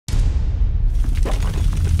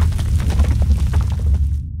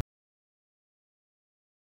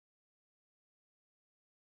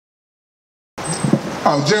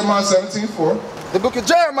Jeremiah 17:4. The book of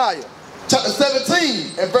Jeremiah, chapter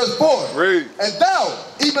 17 and verse 4. Read. And thou,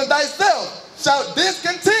 even thyself, shalt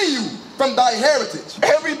discontinue from thy heritage.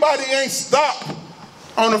 Everybody ain't stopped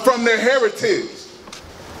from their heritage.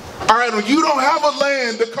 All right, when you don't have a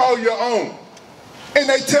land to call your own, and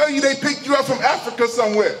they tell you they picked you up from Africa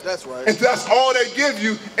somewhere. That's right. And that's all they give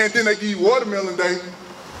you, and then they give you watermelon day,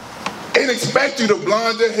 and expect you to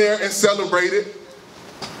blonde your hair and celebrate it,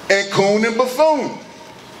 and coon and buffoon.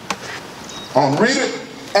 Read it.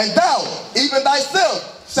 And thou, even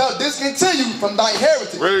thyself, shalt discontinue from thy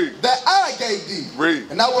heritage. Read. That I gave thee.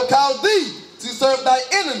 Read. And I will cause thee to serve thy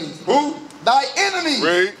enemies. Who? Thy enemies.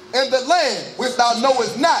 Read. In the land which thou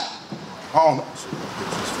knowest not.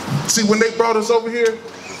 See, when they brought us over here,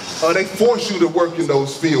 they force you to work in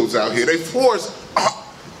those fields out here. They force,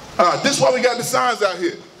 this is why we got the signs out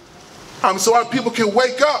here. So our people can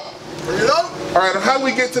wake up. All right, how do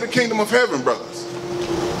we get to the kingdom of heaven, brothers?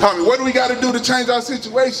 What do we got to do to change our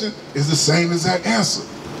situation? Is the same as that answer.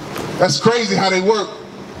 That's crazy how they work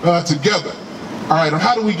together. All right,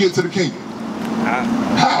 how do we get to the kingdom?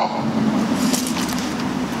 How?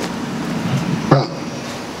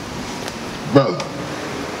 Brother.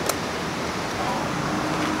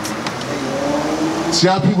 See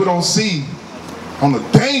how people don't see the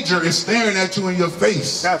danger is staring at you in your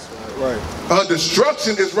face. That's right.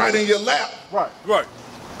 Destruction is right in your lap. Right.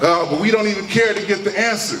 But we don't even care to get the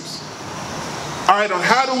answers. All right,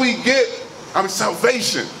 how do we get,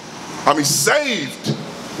 salvation? Saved.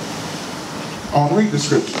 Read the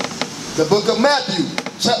scripture. The book of Matthew,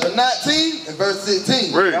 chapter 19 and verse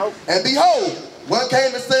 16. Read. And behold, one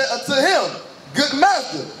came and said unto him, Good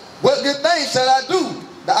master, what good thing shall I do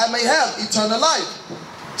that I may have eternal life?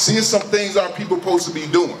 See, it's some things our people supposed to be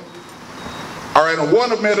doing. All right, on the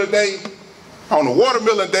watermelon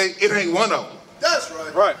day, it ain't one of them. That's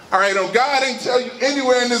right. Right. All right, God ain't tell you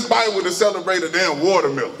anywhere in this Bible to celebrate a damn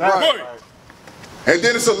watermelon. Right. And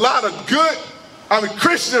then it's a lot of good,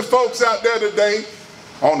 Christian folks out there today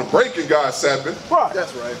on the breaking God's Sabbath. Right.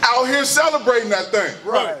 That's right. Out here celebrating that thing.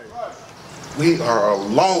 Right. We are a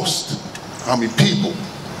lost, people.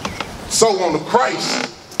 So on the Christ,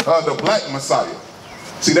 the black Messiah.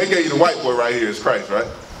 See, they gave you the white boy right here is Christ, right?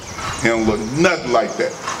 He don't look nothing like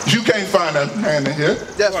that. You can't find that man in here.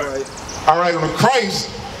 That's right. All right, on the Christ,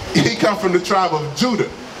 he come from the tribe of Judah.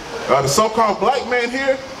 The so-called black man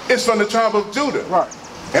here is from the tribe of Judah. Right.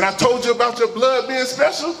 And I told you about your blood being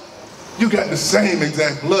special. You got the same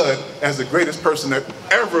exact blood as the greatest person that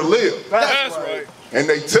ever lived. That's right. And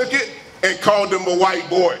they took it and called him a white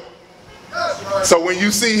boy. That's right. So when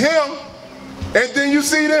you see him, and then you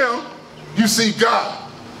see them, you see God.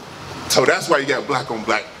 So that's why you got black on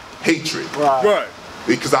black hatred. Right.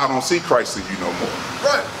 Because I don't see Christ in you no more.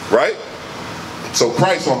 Right. Right? So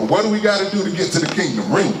Christ, what do we got to do to get to the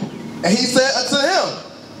kingdom? Read. And he said unto him,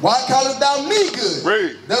 Why callest thou me good?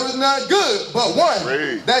 Read. There is none good but one.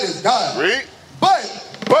 Read. That is God. Read. But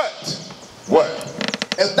What?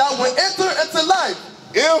 if thou wilt enter into life,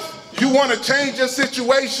 If you want to change your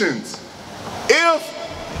situations, if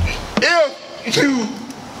you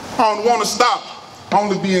want to stop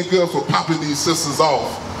only being good for popping these sisters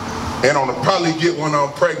off and probably get one of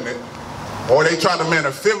them pregnant, or they try to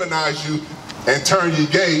feminize you and turn you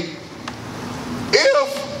gay,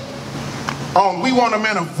 if we want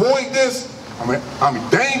to avoid this,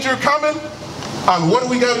 danger coming, what do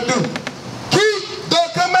we got to do? keep the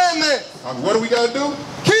commandments. What do we got to do?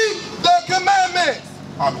 Keep the commandments.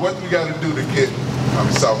 What do we got to do to get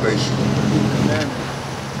salvation?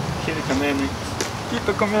 Keep the commandments. Keep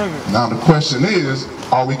the commandments. Now the question is,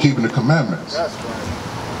 are we keeping the commandments? That's right.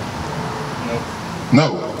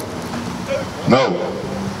 No.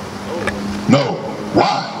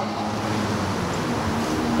 Why?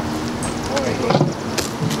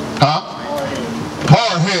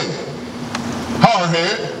 Hard-headed.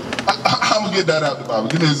 I'm going to get that out the Bible.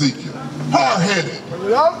 Give me Ezekiel. Hard-headed.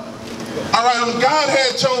 All right, God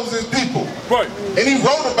had chosen people. Right. And he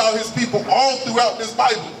wrote about his people all throughout this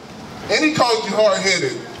Bible. And he called you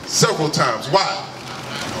hard-headed several times. Why?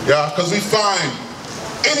 Yeah, because we find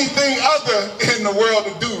anything other in the world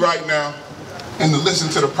to do right now and to listen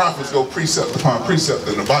to the prophets go precept upon precept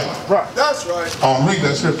in the Bible. Right. That's right. Read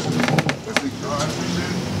that scripture.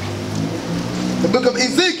 The book of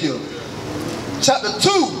Ezekiel, chapter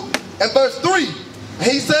 2 and verse 3.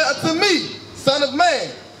 And he said unto me, Son of man,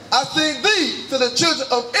 I send thee to the children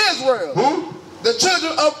of Israel. Who? The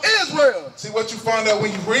children of Israel. See what you find out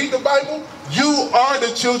when you read the Bible? You are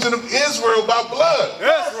the children of Israel by blood.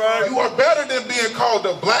 That's right. You are better than being called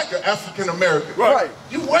a black or African American. Right.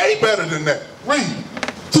 You way better than that. Read.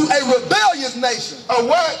 To a a rebellious nation. A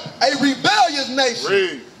what? A rebellious nation.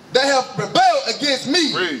 Read. They have rebelled against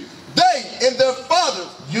me. Read. They and their fathers.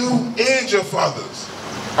 You and your fathers.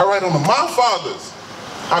 All right, on my fathers.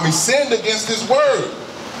 Sinned against his word.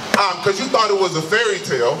 Because you thought it was a fairy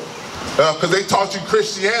tale. Because they taught you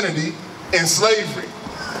Christianity and slavery.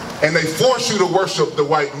 And they forced you to worship the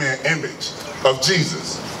white man image of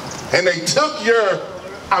Jesus. And they took your,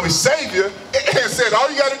 Savior and said, all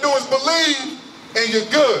you got to do is believe and you're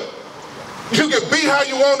good. You can be how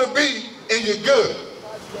you want to be and you're good.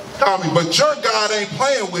 But your God ain't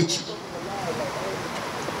playing with you.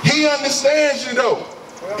 He understands you though.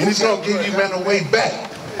 And he's going to give you man a way back.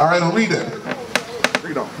 All right, I'll read that.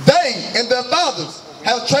 Read on. They and their fathers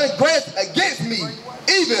have transgressed against me,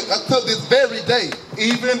 even until this very day.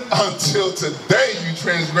 Even until today you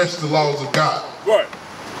transgress the laws of God. Right.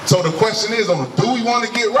 So the question is, do we want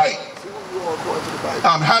to get right?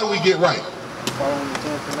 How do we get right?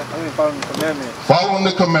 Following the commandments. Following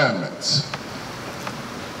the commandments.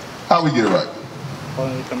 How we get right?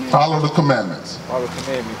 Following the commandments. Follow the commandments. Follow the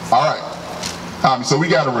commandments. All right. So we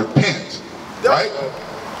got to repent, right?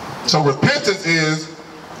 So repentance is,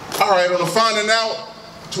 all right, I'm finding out,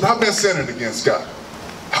 dude, I've been sinning against God.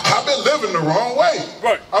 I've been living the wrong way.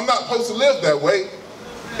 Right. I'm not supposed to live that way.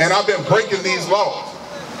 And I've been breaking these laws.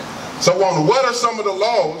 So what are some of the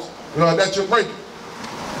laws that you're breaking?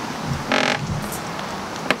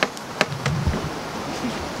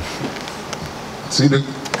 See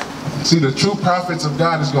the true prophets of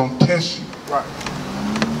God is going to test you. Right.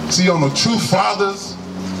 See, on the true fathers,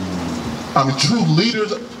 true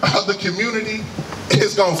leaders of the community,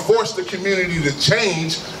 is going to force the community to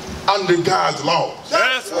change under God's laws.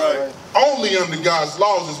 That's right. Only under God's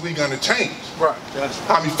laws is we going to change. Right. That's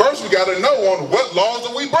right. First we got to know on what laws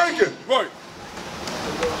are we breaking. Right.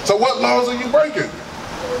 So what laws are you breaking?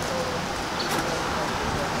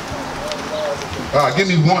 Give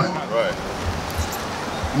me one. Right.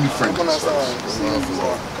 Let me frame this first.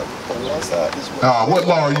 What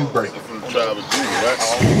law are you breaking? From the tribe of Judah, right?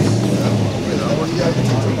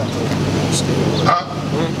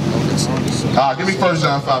 Give me 1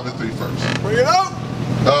 John 5:3 first. Bring it up.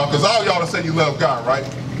 Because all y'all say you love God, right?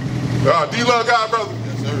 Do you love God, brother?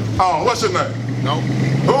 Yes, sir. What's your name? No.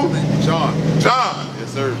 Who? John. John.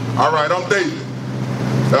 Yes, sir. All right, I'm David.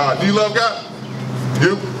 Do you love God?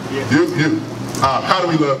 You? Yes. You. How do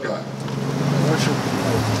we love God? Worship.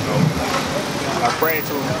 I pray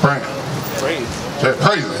to him. Praying. Praise.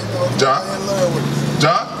 Praise Him. John?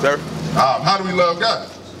 John? Sir. How do we love God?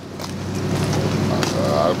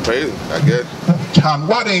 Praise him, I guess. John,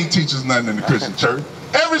 why they ain't teach us nothing in the Christian church?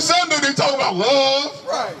 Every Sunday they talk about love,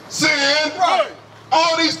 Right. sin, Right.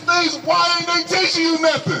 all these things. Why ain't they teaching you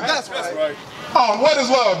nothing? That's right. That's right. What is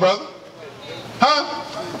love, brother? Huh?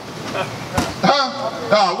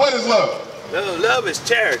 What is love? Love is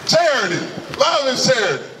charity. Charity. Love is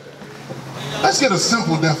charity. Let's get a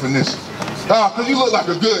simple definition. Because you look like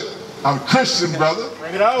a good Christian, brother.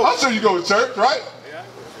 Bring it out. I'm sure you go to church, right?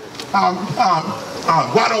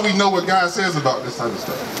 Why don't we know what God says about this type of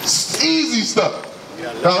stuff? It's easy stuff.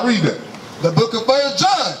 Read that. The book of 1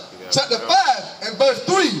 John, chapter 5 and verse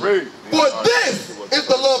 3. Read. For this is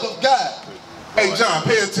the love of God. Hey, John,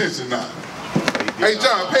 pay attention now. Hey,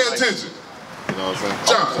 John, pay attention. You know what I'm saying?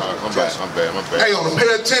 John. I'm sorry. My bad. Hey,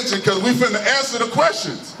 pay attention because we finna answer the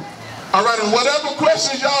questions. All right, and whatever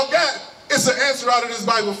questions y'all got, it's an answer out of this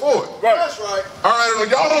Bible for it. Right. That's right. All right, and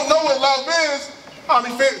if y'all don't know what love is,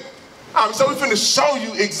 so we finna show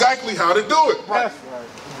you exactly how to do it. That's right.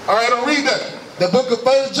 All right, I'll read that. The book of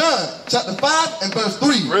 1 John, chapter 5 and verse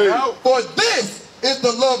 3. Read. For this is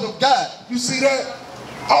the love of God, You see that?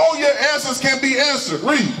 All your answers can be answered.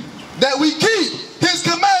 Read. that we keep his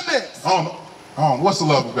commandments. What's the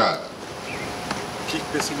love of God? Keep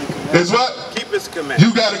his commandments. It's what? Keep his commandments.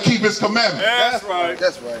 You got to keep his commandments. That's right.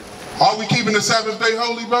 That's right. Are we keeping the Sabbath day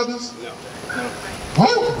holy, brothers? No.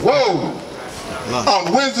 Whoa.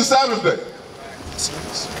 When's the Sabbath day?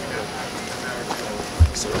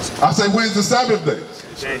 I say, when's the Sabbath day?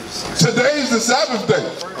 Today's the Sabbath day.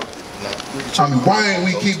 Why ain't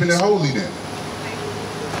we keeping it holy then?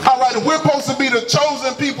 All right, if we're supposed to be the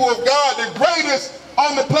chosen people of God, the greatest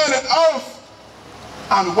on the planet Earth,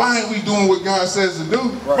 why ain't we doing what God says to do?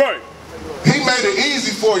 Right. He made it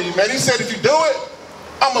easy for you, man. He said, if you do it,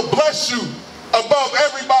 I'm going to bless you above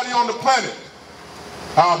everybody on the planet.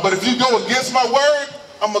 But if you go against my word,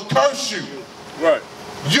 I'm going to curse you. Right.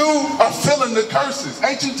 You are feeling the curses.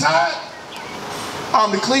 Ain't you tired?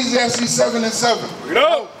 Ecclesiastes 7 and 7. Bring it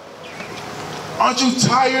out. Aren't you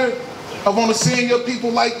tired of seeing your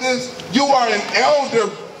people like this? You are an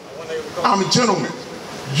elder. I'm a gentleman.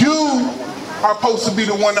 You are supposed to be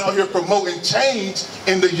the one out here promoting change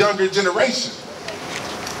in the younger generation.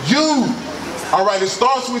 You, all right, it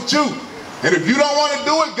starts with you. And if you don't want to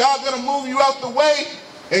do it, God's going to move you out the way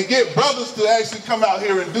and get brothers to actually come out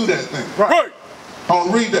here and do that thing. Right.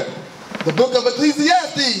 I'll read that. The book of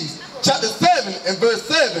Ecclesiastes, chapter 7 and verse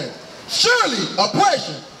 7. Surely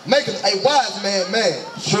oppression maketh a wise man mad.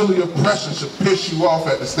 Surely oppression should piss you off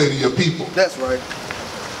at the state of your people. That's right.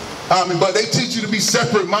 But they teach you to be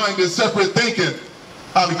separate-minded, separate thinking.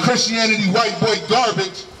 Christianity, white boy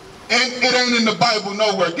garbage, and it ain't in the Bible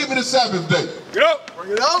nowhere. Give me the Sabbath day. Get up.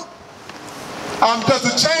 Bring it out. Because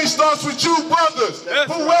the change starts with you, brothers.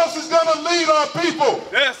 That's Who right. else is going to lead our people?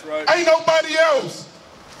 That's right. Ain't nobody else.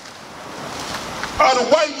 The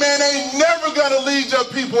white man ain't never going to lead your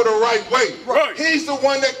people the right way. Right. He's the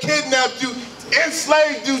one that kidnapped you,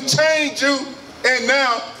 enslaved you, chained you, and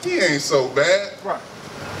now he ain't so bad. Right.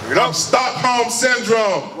 Stockholm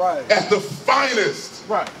Syndrome Right. at the finest.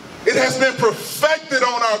 Right. It has been perfected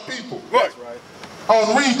on our people. Right.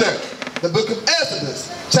 I'll read that. The book of Exodus,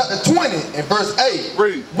 chapter 20 and verse 8.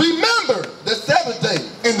 Read. Remember the Sabbath day.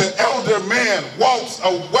 And the elder man walks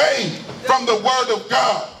away from the word of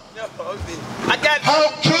God. I got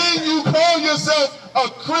How can you call yourself a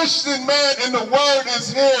Christian man and the word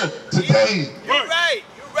is here today? You're right.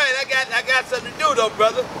 You're right. I got something to do though,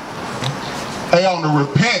 brother. Hey, on to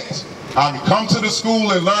repent. Come to the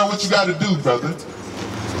school and learn what you got to do, brother.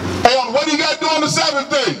 Hey, what do you got to do on the Sabbath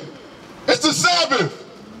day? It's the Sabbath.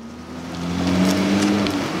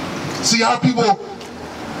 See, our people,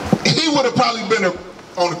 he would have probably been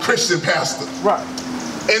on a Christian pastor. Right.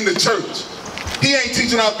 In the church. He ain't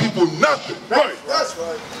teaching our people nothing. Right. That's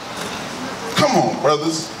right. Come on,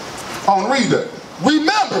 brothers. Read that.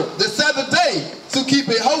 Remember the Sabbath day to keep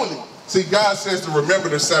it holy. See, God says to remember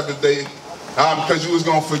the Sabbath day because you was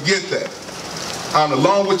going to forget that.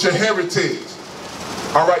 Along with your heritage.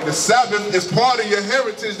 All right, the Sabbath is part of your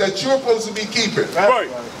heritage that you're supposed to be keeping. Right.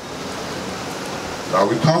 Are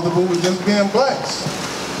we comfortable with just being blacks?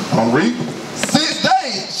 Read. 6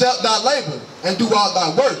 days shalt thou labor and do all thy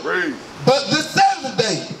work. Read. But the seventh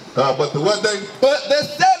day. But the what day? But the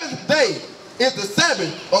seventh day is the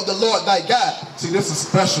Sabbath of the Lord thy God. See, this is a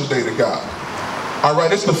special day to God. All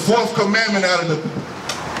right, it's the 4th commandment out of the,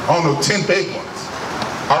 10 big ones.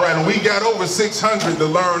 All right, and we got over 600 to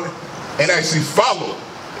learn and actually follow.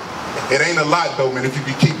 It ain't a lot though, man, if you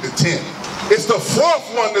can keep the 10. It's the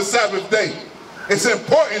 4th one, the Sabbath day. It's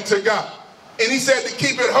important to God. And he said to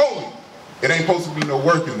keep it holy. It ain't supposed to be no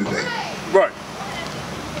work in the day. Right.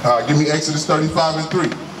 Give me Exodus 35 and 3.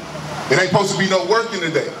 It ain't supposed to be no work in the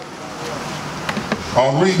day.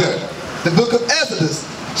 Read that. The book of Exodus,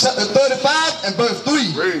 chapter 35 and verse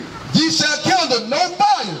 3. Read. Ye shall kindle no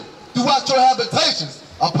fire throughout your habitations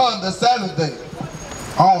upon the Sabbath day.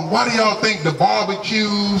 Why do y'all think the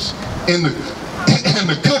barbecues and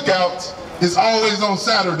the cookouts is always on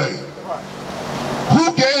Saturday?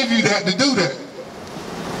 Who gave you that to do that?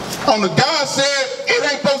 The God said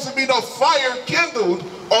it ain't supposed to be no fire kindled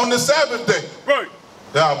on the Sabbath day. Right.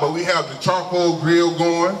 Yeah, but we have the charcoal grill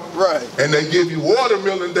going. Right. And they give you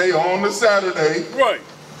watermelon day on the Saturday. Right.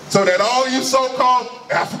 So that all you so-called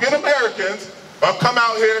African Americans come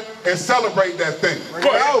out here and celebrate that thing. Right.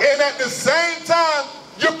 And at the same time,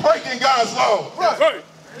 you're breaking God's law. Right. Right.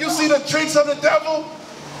 You see the tricks of the devil?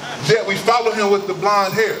 Yet we follow him with the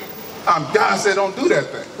blonde hair. God said don't do that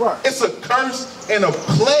thing. Right. It's a curse and a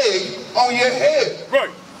plague on your head. Right.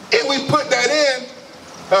 And we put that in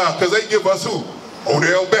because they give us who?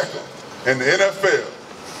 Odell Beckham and the NFL.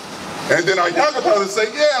 And then our younger brothers say,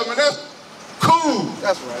 yeah, man, that's cool.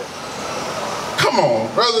 That's right. Come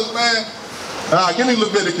on, brothers, man. Give me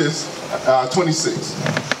Leviticus 26.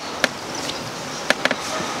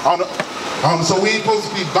 So we ain't supposed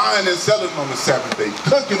to be buying and selling on the Sabbath day,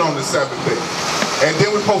 cooking on the Sabbath day. And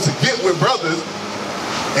then we're supposed to get with brothers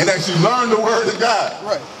and actually learn the word of God.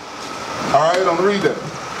 Right. All right, I'm gonna read that.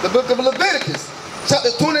 The book of Leviticus,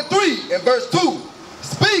 chapter 23 and verse 2.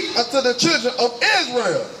 Speak unto the children of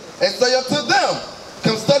Israel and say unto them,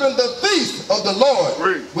 concerning the feast of the Lord,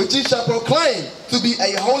 Read. which ye shall proclaim to be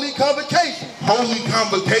a holy convocation. Holy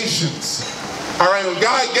convocations. All right, when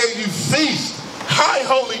God gave you feast, high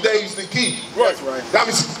holy days to keep. Right.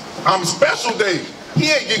 Special days. He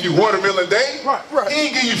ain't give you watermelon day. Right. Right. He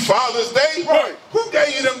ain't give you Father's Day. Right. Who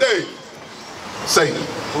gave you them days? Satan.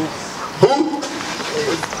 Who?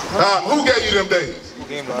 Who gave you them days?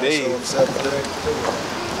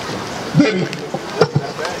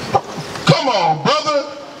 Come on,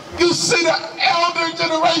 brother. You see the elder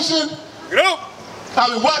generation? Get up.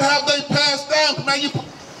 What have they passed down? Man, you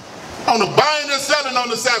on the buying and selling on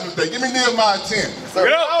the Sabbath day. Give me Nehemiah 10.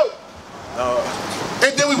 Get up.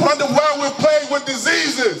 And then we wonder why we're plagued with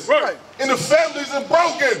diseases. Right. And the families are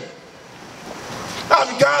broken. I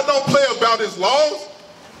mean, God don't play about his laws.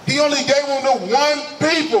 He only gave them to one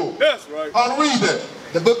people. That's right. I'll read that.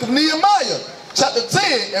 The book of Nehemiah, chapter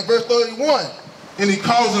 10 and verse 31. And he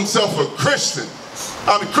calls himself a Christian.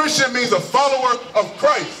 Christian means a follower of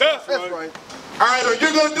Christ. That's right. All right,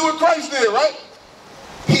 you're going to do what Christ did, right?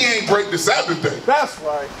 He ain't break the Sabbath day. That's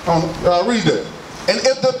right. I'll read that. And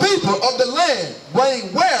if the people of the land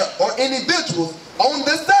bring ware or individuals on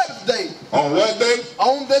the Sabbath day, On what day?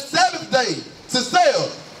 on the Sabbath day, to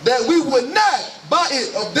sell, that we would not buy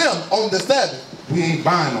it of them on the Sabbath. We ain't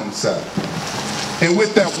buying on the Sabbath. And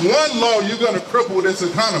with that one law, you're going to cripple this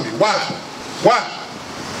economy. Why? Why?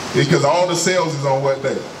 Because all the sales is on what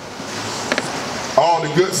day? All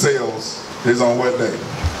the good sales is on what day?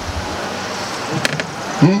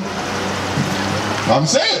 I'm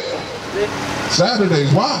saying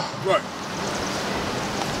Saturdays. Why? Right.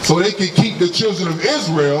 So they can keep the children of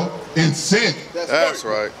Israel in sin. That's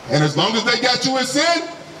right. And as long as they got you in sin,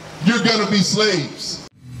 you're going to be slaves.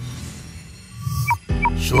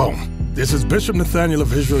 Shalom. This is Bishop Nathaniel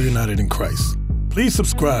of Israel United in Christ. Please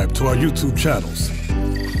subscribe to our YouTube channels.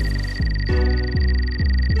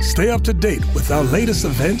 Stay up to date with our latest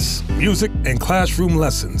events, music, and classroom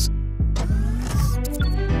lessons.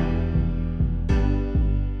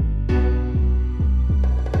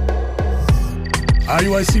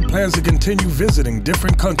 IUIC plans to continue visiting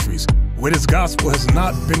different countries where this gospel has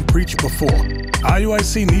not been preached before.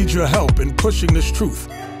 IUIC needs your help in pushing this truth.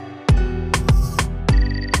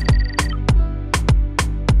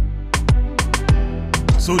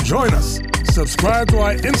 So join us, subscribe to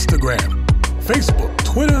our Instagram, Facebook,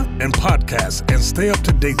 Twitter, and podcasts, and stay up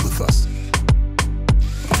to date with us.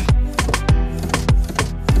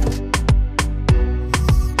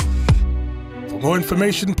 For more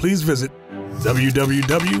information, please visit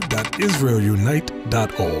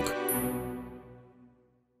www.israelunite.org.